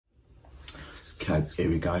Okay, here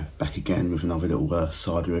we go, back again with another little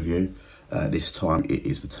cider review. This time it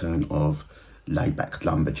is the turn of Laid-back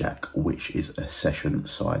Lumberjack, which is a session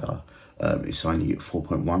cider. It's only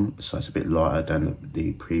 4.1, so it's a bit lighter than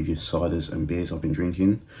the previous ciders and beers I've been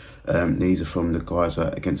drinking. These are from the guys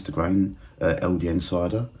at Against the Grain, LDN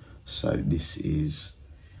Cider. So this is,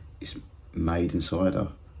 it's made in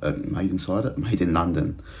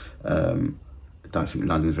London. I don't think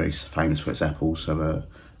London's very famous for its apples, so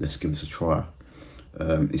let's give this a try.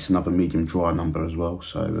 It's another medium dry number as well,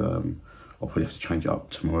 so I'll probably have to change it up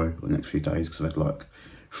tomorrow or the next few days because I've had like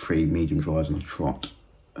 3 medium dries and a trot.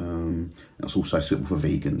 It's also suitable for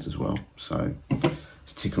vegans as well, so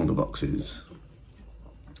it's ticking all the boxes.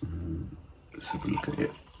 Let's have a look at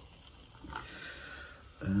it.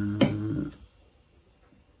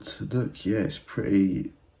 So look, yeah, it's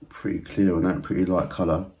pretty clear on that, pretty light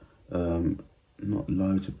colour. Not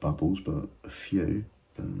loads of bubbles, but a few.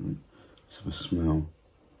 Let's have a smell.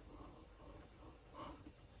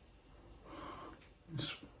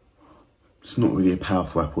 It's not really a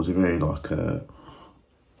powerful apple. It's a very like a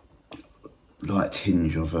light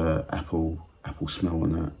tinge of apple smell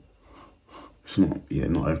on that. It's not, yeah,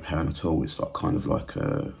 not overpowering at all. It's like kind of like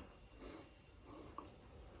a,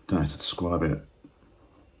 don't know how to describe it.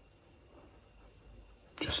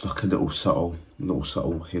 Just like a little subtle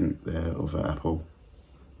hint there of an apple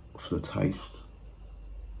for the taste.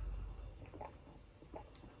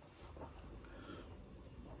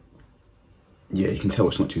 Yeah, you can tell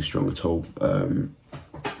it's not too strong at all.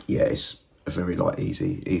 Yeah, it's a very like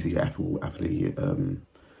easy appley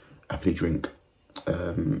drink.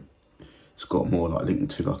 It's got more like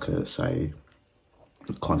linked to like a, say,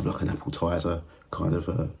 kind of like an appetizer kind of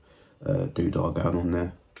a doodah going on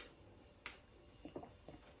there.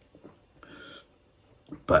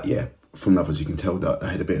 But yeah, from the others you can tell that they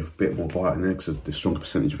had a bit more bite in there because of the stronger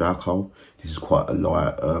percentage of alcohol. This is quite a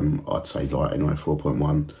light, I'd say light anyway,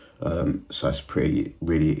 4.1. So it's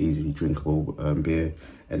really easily drinkable beer.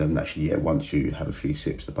 And then actually, yeah, once you have a few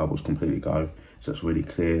sips, the bubbles completely go. So it's really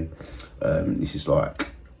clear. This is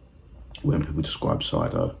like when people describe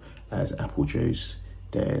cider as apple juice,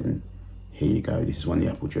 then here you go. This is one of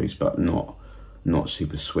the apple juice, but not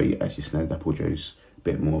super sweet as your standard apple juice. A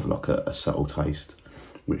bit more of like a subtle taste,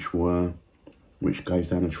 which goes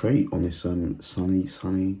down a treat on this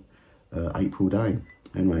sunny April day.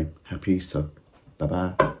 Anyway, happy Easter. Bye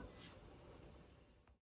bye.